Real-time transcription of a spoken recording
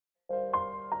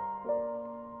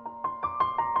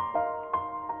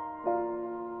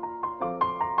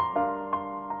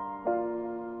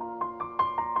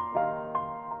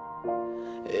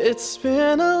It's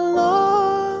been a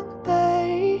long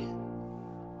day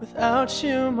without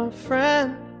you, my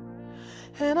friend,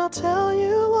 and I'll tell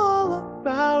you all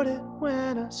about it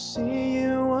when I see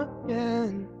you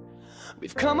again.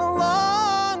 We've come a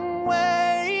long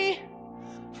way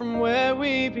from where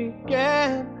we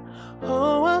began.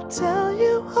 Oh, I'll tell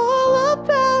you all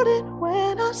about it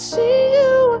when I see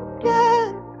you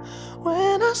again.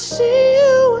 When I see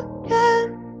you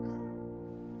again.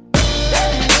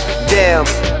 Damn,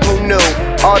 who knew?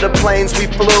 All the planes we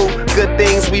flew, good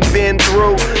things we've been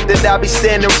through, that I'll be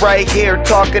standing right here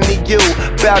talking to you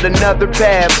about another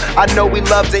path. I know we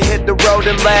love to hit the road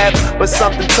and laugh, but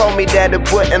something told me that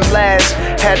it wouldn't last.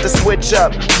 Had to switch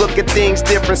up, look at things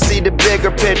different, see the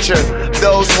bigger picture.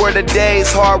 Those were the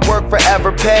days, hard work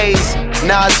forever pays.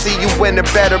 Now I see you in a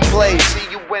better place.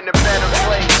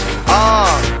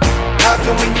 How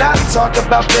can we not talk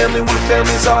about family when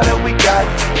family's all that we got?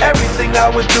 Everything I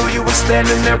went through, you were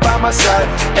standing there by my side,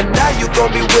 and now you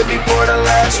gon' be with me for the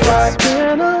last ride. It's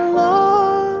been a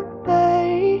long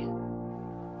day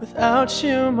without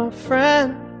you, my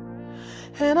friend,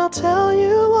 and I'll tell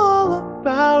you all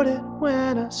about it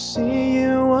when I see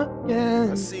you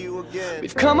again.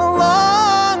 We've come a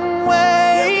long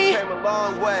way,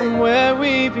 from where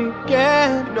we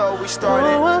began. You know we started.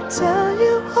 Oh, I'll tell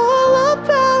you all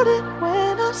about it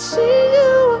when I see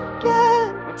you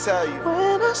again. I'll tell you.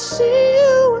 When I see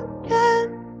you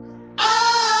again.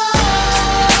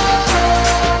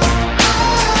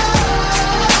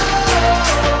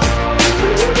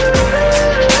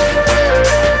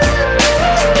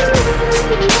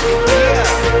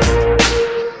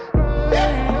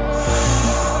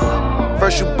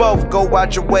 First you both go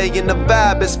out your way and the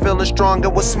vibe is feeling strong.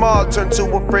 It was small, turn to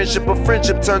a friendship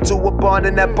turn to a bond,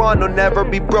 and that bond will never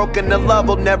be broken, the love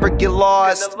will never get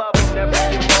lost.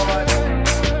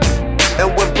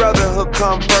 And when brotherhood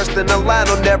come first, then the line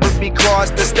will never be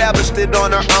crossed. Established it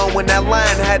on our own when that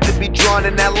line had to be drawn,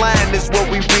 and that line is what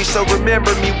we reach, so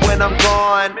remember me when I'm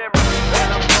gone.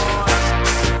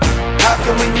 How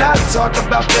can we not talk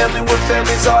about family when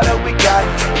family's all that we got?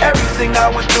 Everything I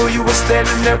went through, you were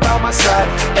standing there by my side,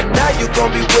 and now you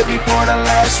gon' be with me for the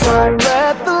last ride.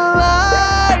 Let the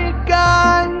light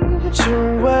guide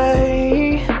your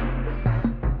way.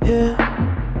 Yeah.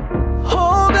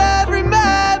 Hold every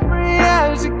memory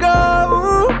as you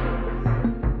go,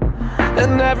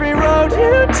 and every road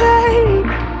you take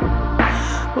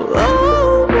will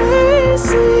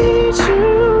always lead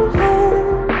you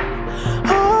home.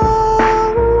 Oh,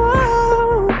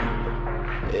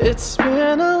 it's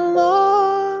been a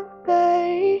long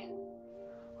day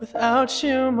without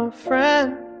you, my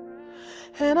friend,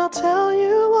 and I'll tell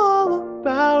you all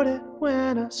about it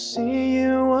when I see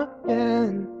you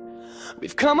again.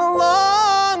 We've come a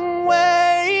long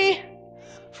way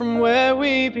from where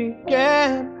we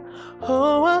began.